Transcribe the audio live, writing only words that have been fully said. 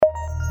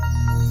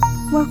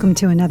Welcome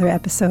to another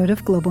episode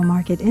of Global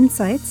Market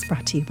Insights,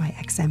 brought to you by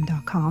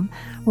XM.com,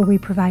 where we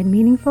provide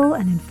meaningful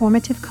and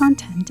informative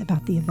content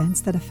about the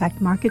events that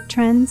affect market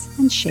trends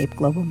and shape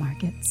global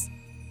markets.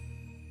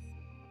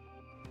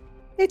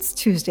 It's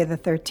Tuesday, the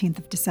 13th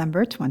of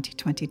December,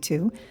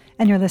 2022,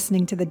 and you're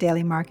listening to the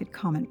Daily Market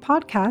Comment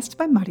podcast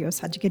by Marios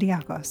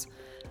Hadjikyriacos.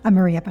 I'm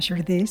Maria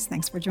Pachurdes.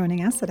 Thanks for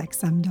joining us at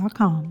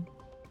XM.com.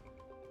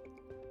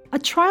 A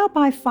trial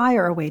by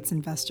fire awaits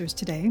investors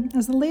today,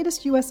 as the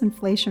latest U.S.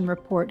 inflation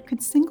report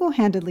could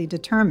single-handedly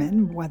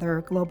determine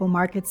whether global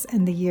markets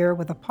end the year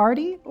with a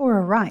party or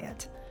a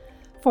riot.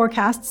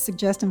 Forecasts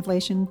suggest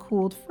inflation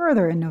cooled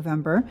further in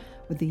November,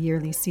 with the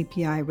yearly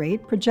CPI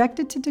rate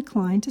projected to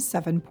decline to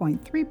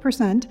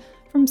 7.3%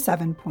 from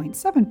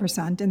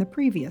 7.7% in the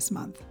previous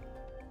month.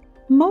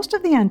 Most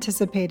of the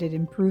anticipated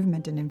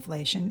improvement in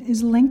inflation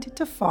is linked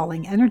to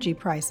falling energy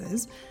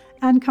prices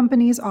and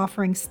companies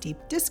offering steep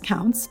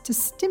discounts to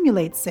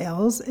stimulate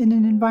sales in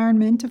an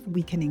environment of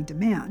weakening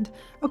demand,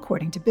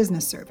 according to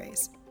business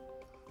surveys.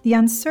 The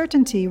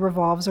uncertainty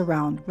revolves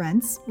around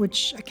rents,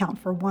 which account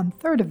for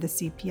 1/3 of the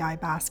CPI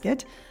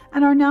basket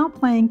and are now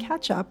playing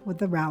catch-up with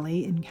the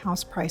rally in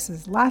house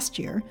prices last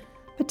year,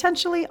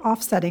 potentially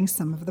offsetting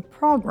some of the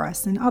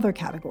progress in other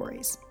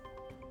categories.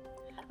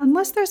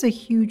 Unless there's a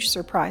huge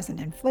surprise in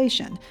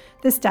inflation,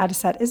 this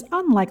dataset is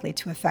unlikely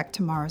to affect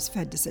tomorrow's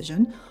Fed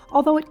decision,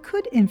 although it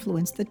could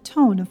influence the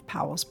tone of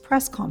Powell's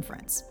press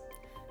conference.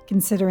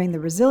 Considering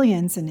the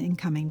resilience in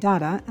incoming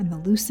data and the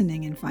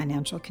loosening in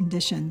financial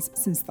conditions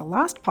since the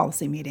last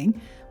policy meeting,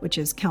 which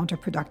is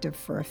counterproductive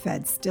for a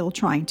Fed still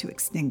trying to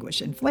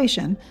extinguish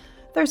inflation,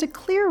 there's a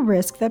clear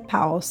risk that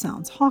Powell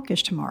sounds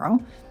hawkish tomorrow,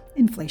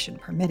 inflation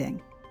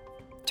permitting.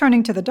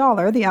 Turning to the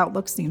dollar, the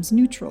outlook seems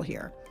neutral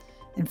here.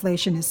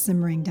 Inflation is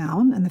simmering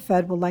down, and the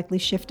Fed will likely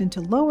shift into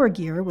lower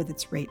gear with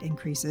its rate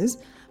increases,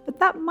 but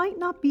that might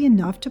not be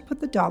enough to put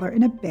the dollar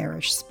in a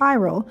bearish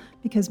spiral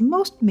because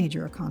most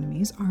major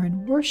economies are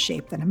in worse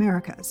shape than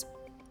America's.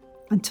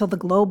 Until the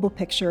global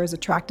picture is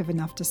attractive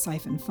enough to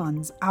siphon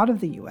funds out of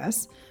the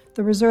U.S.,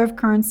 the reserve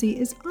currency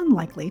is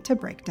unlikely to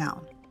break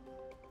down.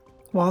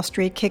 Wall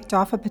Street kicked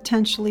off a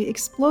potentially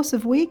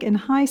explosive week in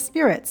high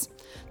spirits.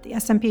 The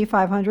S&P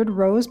 500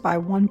 rose by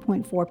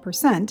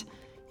 1.4%,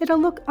 yet a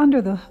look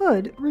under the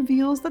hood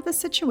reveals that the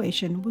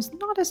situation was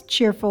not as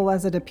cheerful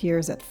as it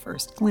appears at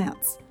first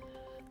glance.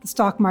 The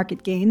stock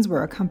market gains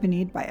were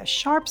accompanied by a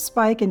sharp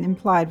spike in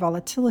implied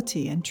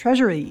volatility in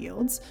Treasury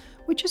yields,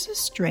 which is a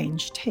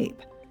strange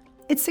tape.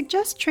 It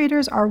suggests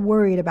traders are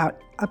worried about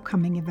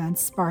upcoming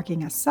events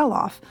sparking a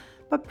sell-off,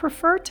 but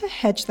prefer to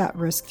hedge that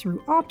risk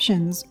through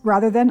options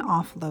rather than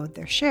offload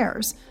their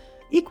shares,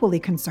 equally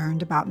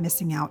concerned about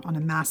missing out on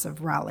a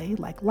massive rally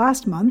like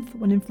last month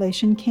when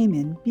inflation came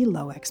in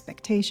below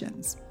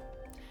expectations.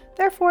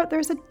 Therefore,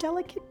 there's a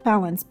delicate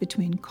balance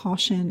between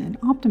caution and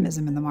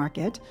optimism in the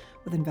market,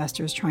 with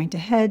investors trying to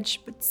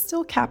hedge but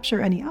still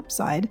capture any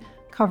upside,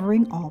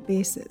 covering all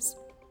bases.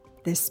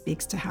 This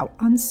speaks to how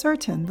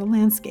uncertain the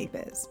landscape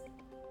is.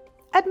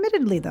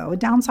 Admittedly, though,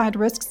 downside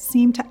risks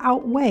seem to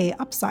outweigh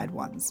upside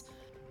ones.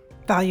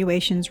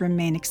 Valuations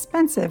remain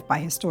expensive by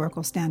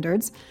historical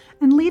standards,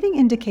 and leading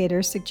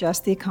indicators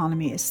suggest the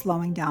economy is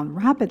slowing down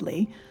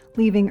rapidly,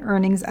 leaving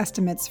earnings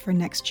estimates for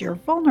next year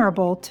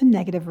vulnerable to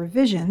negative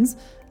revisions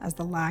as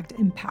the lagged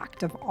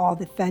impact of all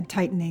the Fed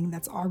tightening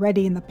that's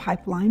already in the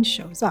pipeline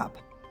shows up.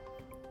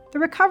 The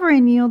recovery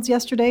in yields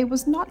yesterday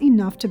was not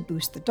enough to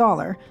boost the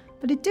dollar,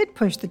 but it did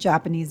push the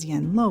Japanese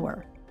yen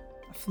lower.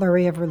 A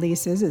flurry of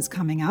releases is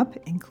coming up,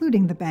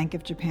 including the Bank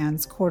of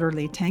Japan's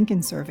quarterly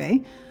Tankan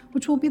survey,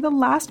 which will be the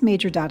last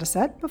major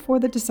dataset before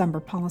the December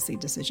policy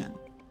decision.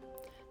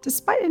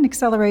 Despite an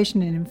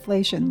acceleration in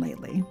inflation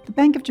lately, the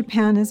Bank of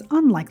Japan is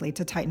unlikely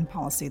to tighten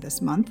policy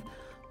this month,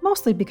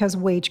 mostly because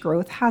wage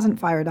growth hasn't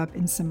fired up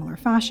in similar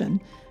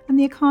fashion, and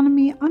the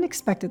economy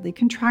unexpectedly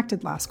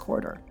contracted last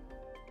quarter.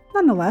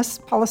 Nonetheless,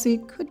 policy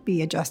could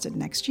be adjusted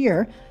next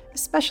year,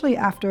 especially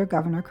after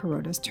Governor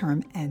Kuroda's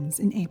term ends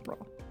in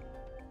April.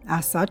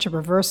 As such, a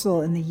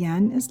reversal in the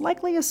yen is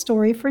likely a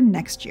story for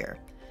next year.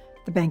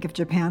 The Bank of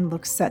Japan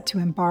looks set to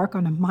embark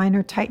on a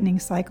minor tightening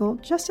cycle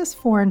just as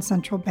foreign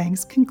central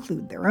banks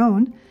conclude their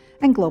own,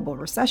 and global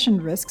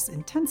recession risks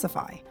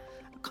intensify,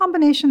 a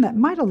combination that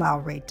might allow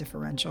rate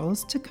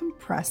differentials to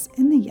compress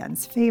in the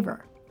yen's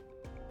favor.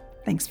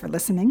 Thanks for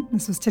listening.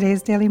 This was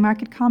today's Daily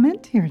Market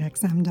Comment here at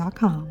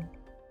XM.com.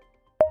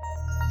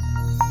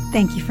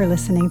 Thank you for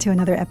listening to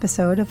another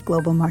episode of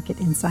Global Market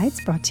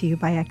Insights brought to you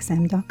by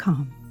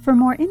XM.com. For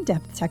more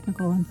in-depth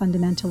technical and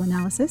fundamental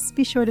analysis,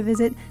 be sure to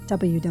visit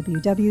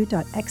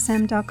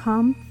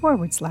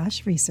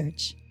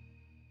www.xm.com/research.